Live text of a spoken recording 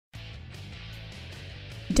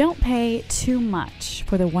Don't pay too much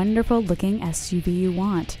for the wonderful looking SUV you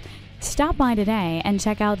want. Stop by today and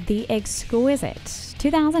check out the exquisite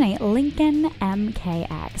 2008 Lincoln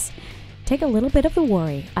MKX. Take a little bit of the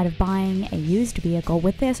worry out of buying a used vehicle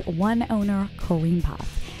with this one-owner cream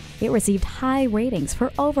puff. It received high ratings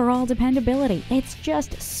for overall dependability. It's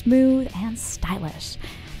just smooth and stylish.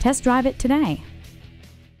 Test drive it today.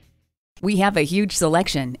 We have a huge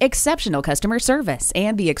selection, exceptional customer service,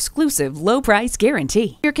 and the exclusive low price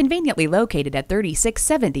guarantee. You're conveniently located at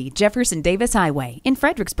 3670 Jefferson Davis Highway in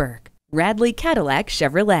Fredericksburg. Radley Cadillac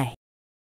Chevrolet.